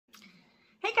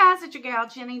Hey guys, it's your gal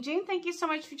Jenny June. Thank you so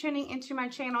much for tuning into my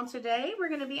channel today. We're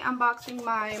going to be unboxing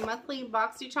my monthly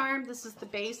Boxycharm. This is the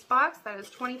base box. That is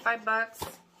 25 bucks,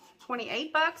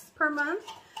 28 bucks per month.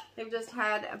 They've just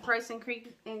had a price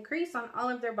increase on all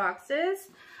of their boxes.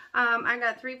 I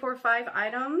got 3, 4, 5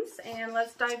 items, and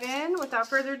let's dive in without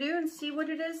further ado and see what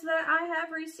it is that I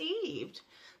have received.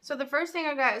 So the first thing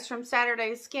I got is from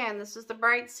Saturday Skin. This is the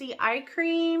Bright Sea Eye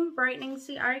Cream, Brightening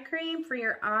Sea Eye Cream for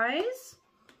your eyes.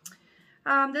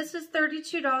 This is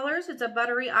 $32. It's a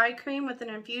buttery eye cream with an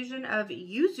infusion of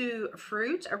yuzu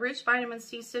fruit, a rich vitamin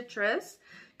C citrus,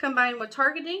 combined with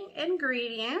targeting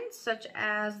ingredients such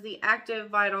as the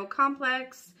Active Vital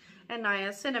Complex and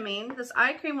niacinamide. This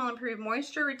eye cream will improve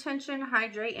moisture retention,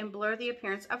 hydrate, and blur the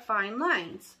appearance of fine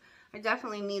lines. I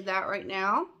definitely need that right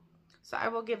now, so I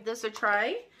will give this a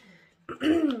try.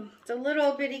 It's a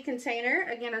little bitty container.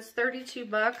 Again, it's 32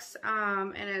 bucks,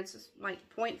 and it's like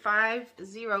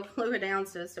 0.50 fluid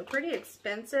ounces, so pretty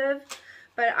expensive,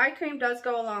 but eye cream does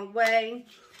go a long way.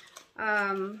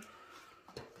 The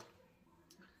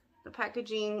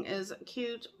packaging is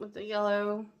cute with the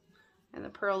yellow and the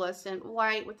pearlescent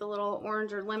white with the little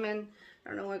orange or lemon. I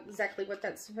don't know exactly what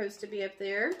that's supposed to be up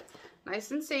there.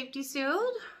 Nice and safety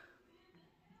sealed.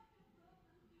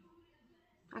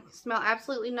 I can smell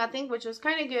absolutely nothing, which is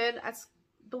kind of good. That's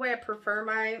the way I prefer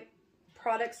my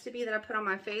products to be that I put on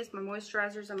my face, my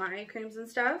moisturizers and my eye creams and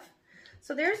stuff.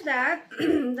 So there's that.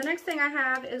 The next thing I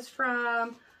have is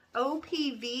from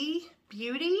OPV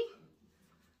Beauty.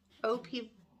 OPV,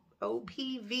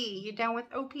 you down with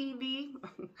OPV?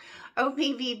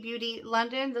 OPV Beauty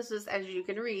London. This is, as you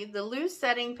can read, the Loose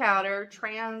Setting Powder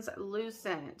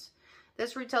Translucent.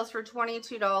 This retails for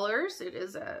 $22. It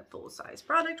is a full-size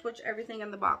product, which everything in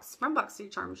the box from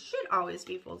Boxycharm should always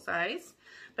be full-size.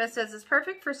 But it says it's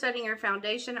perfect for setting your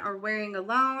foundation or wearing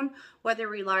alone. Whether you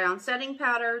rely on setting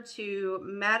powder to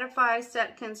mattify,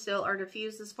 set, conceal, or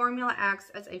diffuse, this formula acts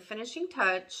as a finishing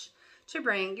touch to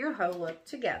bring your whole look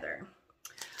together.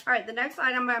 All right, the next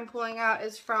item I'm pulling out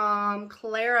is from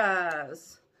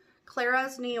Collabs.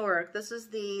 Collabs, New York. This is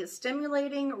the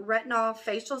Stimulating Retinol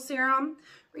Facial Serum.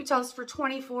 Retails for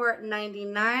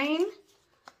 $24.99.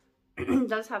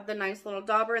 Does have the nice little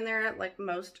dauber in there, like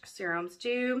most serums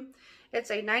do.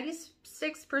 It's a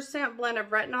 96% blend of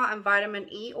retinol and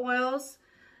vitamin E oils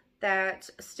that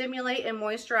stimulate and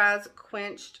moisturize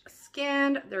quenched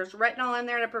skin. There's retinol in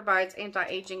there that provides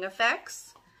anti-aging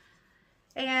effects.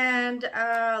 And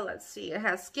let's see, it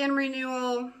has skin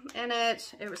renewal in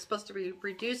it. It was supposed to be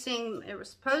reduce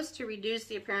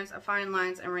the appearance of fine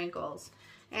lines and wrinkles.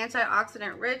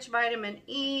 Antioxidant rich vitamin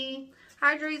E,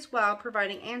 hydrates while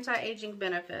providing anti-aging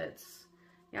benefits.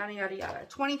 Yada yada yada.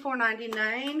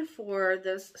 $24.99 for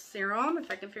this serum. If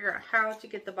I can figure out how to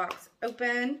get the box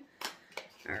open.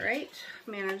 All right,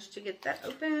 managed to get that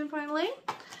open finally.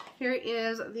 Here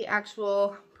is the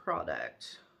actual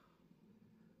product.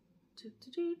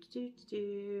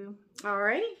 All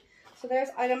right, so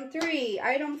there's item 3.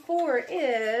 Item 4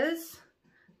 is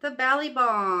the Bali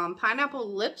Balm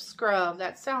Pineapple Lip Scrub.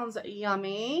 That sounds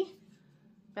yummy.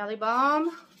 Bali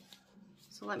Balm.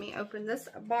 So let me open this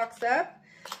box up.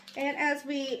 And as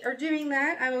we are doing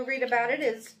that, I will read about it.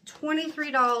 It's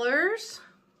 $23.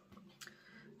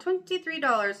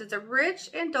 $23. It's a rich,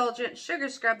 indulgent sugar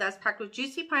scrub that's packed with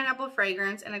juicy pineapple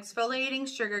fragrance and exfoliating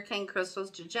sugar cane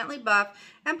crystals to gently buff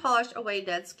and polish away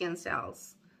dead skin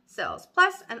cells.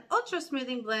 Plus an ultra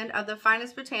smoothing blend of the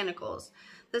finest botanicals.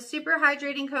 The super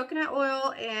hydrating coconut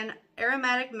oil and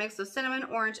aromatic mix of cinnamon,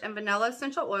 orange, and vanilla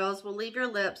essential oils will leave your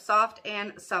lips soft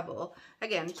and supple.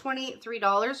 Again,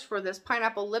 $23 for this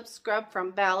pineapple lip scrub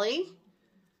from Bali.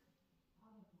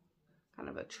 Kind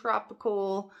of a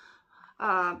tropical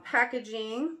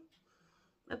packaging.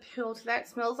 Appeal to that.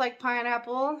 Smells like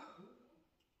pineapple.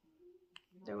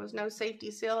 There was no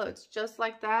safety seal. It's just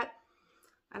like that.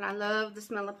 And I love the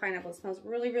smell of pineapple. It smells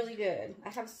really, really good. I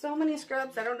have so many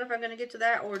scrubs. I don't know if I'm going to get to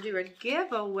that or do a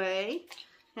giveaway.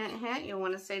 Hint, hint. You'll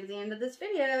want to stay to the end of this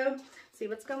video. See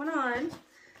what's going on.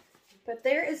 But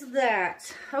there is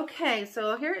that. Okay,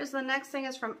 so here is the next thing.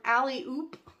 Is from Alley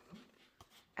Oop.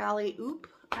 Alley Oop,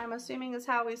 I'm assuming is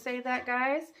how we say that,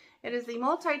 guys. It is the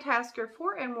Multitasker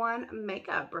 4-in-1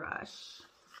 Makeup Brush.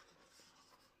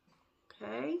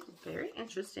 Okay, very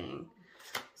interesting.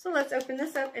 So let's open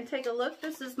this up and take a look.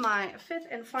 This is my 5th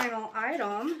and final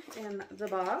item in the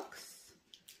box.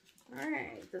 All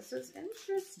right, this is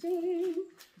interesting.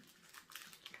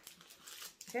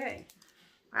 Okay,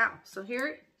 wow. So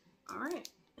here, all right,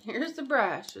 here's the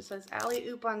brush. It says Alley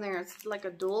Oop on there. It's like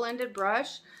a dual-ended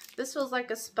brush. This feels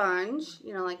like a sponge,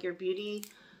 you know, like your beauty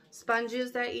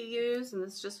sponges that you use, and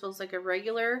this just feels like a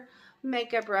regular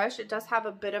makeup brush. It does have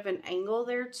a bit of an angle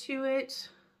there to it.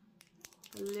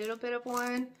 A little bit of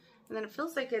one. And then it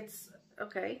feels like it's,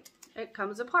 okay, it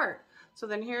comes apart. So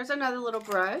then here's another little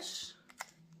brush.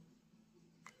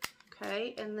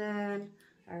 Okay, and then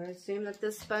I would assume that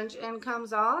this sponge end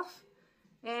comes off.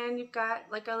 And you've got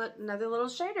like another little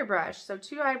shader brush. So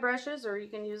 2 eye brushes, or you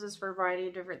can use this for a variety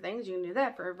of different things. You can do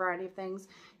that for a variety of things.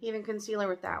 Even concealer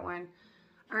with that one.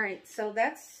 All right, so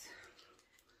that's,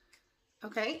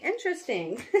 okay,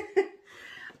 interesting.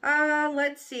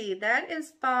 Let's see. That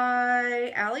is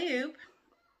by Alley Oop.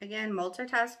 Again,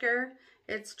 multitasker.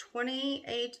 It's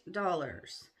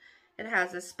 $28. It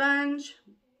has a sponge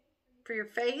for your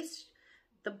face.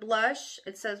 The blush,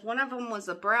 it says one of them was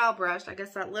a brow brush. I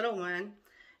guess that little one.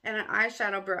 And an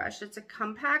eyeshadow brush. It's a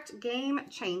compact game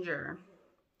changer.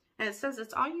 And it says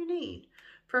it's all you need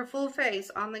for a full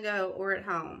face on the go or at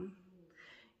home.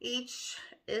 Each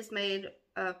is made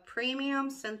of premium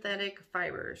synthetic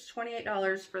fibers.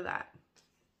 $28 for that.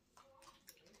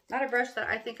 Not a brush that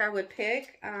I think I would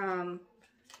pick.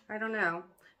 I don't know.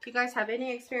 If you guys have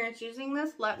any experience using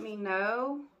this, let me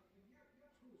know.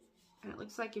 And it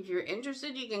looks like if you're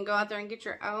interested, you can go out there and get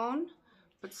your own.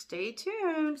 But stay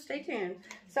tuned, stay tuned.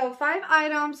 So 5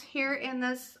 items here in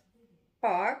this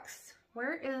box.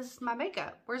 Where is my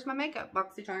makeup? Where's my makeup,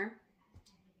 Boxycharm?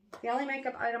 The only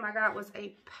makeup item I got was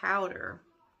a powder,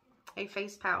 a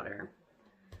face powder.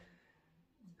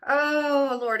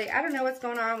 Oh, Lordy, I don't know what's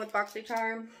going on with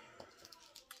Boxycharm,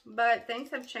 but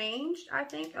things have changed, I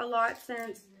think, a lot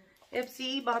since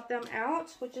Ipsy bought them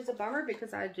out, which is a bummer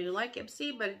because I do like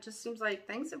Ipsy, but it just seems like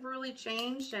things have really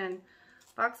changed, and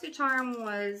Boxycharm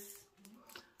was,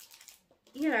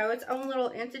 you know, its own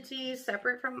little entity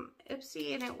separate from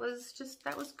Ipsy, and it was just,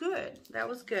 that was good. That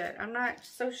was good. I'm not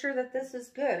so sure that this is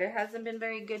good. It hasn't been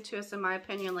very good to us, in my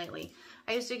opinion, lately.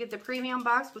 I used to get the premium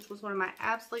box, which was one of my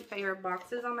absolute favorite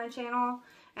boxes on my channel,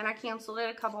 and I canceled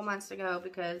it a couple months ago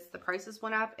because the prices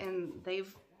went up, and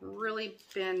they've really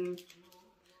been,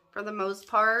 for the most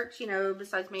part, you know,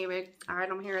 besides maybe an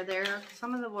item here or there,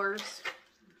 some of the worst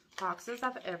boxes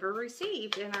I've ever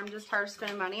received, and I'm just tired of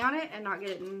spending money on it and not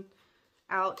getting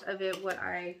out of it what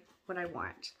I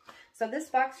want. So this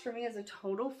box for me is a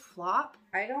total flop.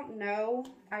 I don't know.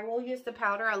 I will use the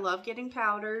powder. I love getting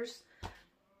powders.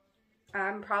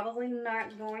 I'm probably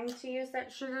not going to use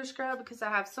that sugar scrub because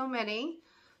I have so many.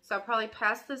 So I'll probably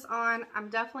pass this on. I'm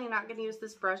definitely not going to use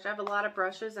this brush. I have a lot of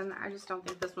brushes, and I just don't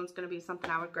think this one's going to be something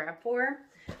I would grab for.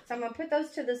 So I'm going to put those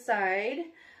to the side.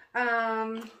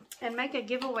 And make a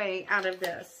giveaway out of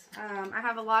this. I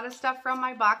have a lot of stuff from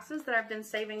my boxes that I've been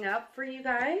saving up for you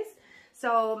guys.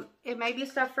 So it may be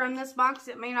stuff from this box,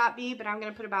 it may not be, but I'm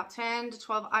going to put about 10 to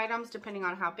 12 items depending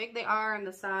on how big they are and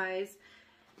the size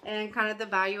and kind of the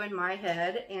value in my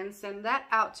head, and send that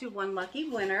out to one lucky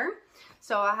winner.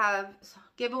 So I have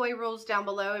giveaway rules down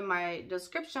below in my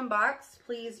description box.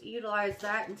 Please utilize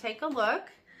that and take a look.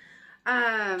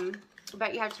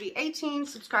 But you have to be 18,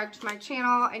 subscribe to my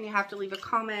channel, and you have to leave a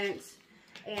comment,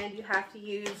 and you have to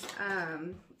use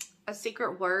a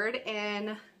secret word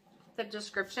in the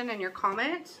description in your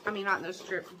comment. I mean, not in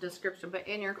the description, but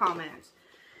in your comment.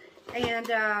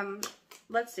 And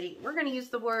let's see, we're going to use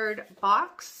the word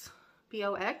box,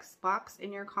 B-O-X, box,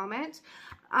 in your comment.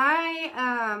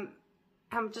 I'm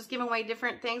just giving away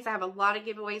different things. I have a lot of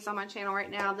giveaways on my channel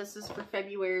right now. This is for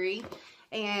February,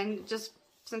 and just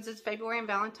since it's February and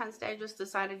Valentine's Day, I just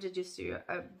decided to just do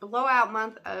a blowout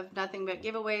month of nothing but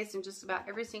giveaways in just about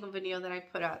every single video that I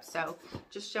put up. So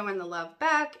just showing the love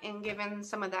back and giving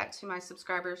some of that to my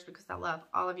subscribers because I love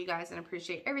all of you guys and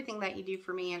appreciate everything that you do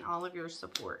for me and all of your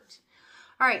support.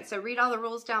 All right, so read all the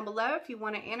rules down below if you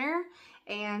want to enter,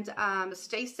 and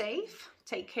stay safe,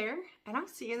 take care, and I'll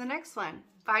see you in the next one.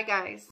 Bye, guys.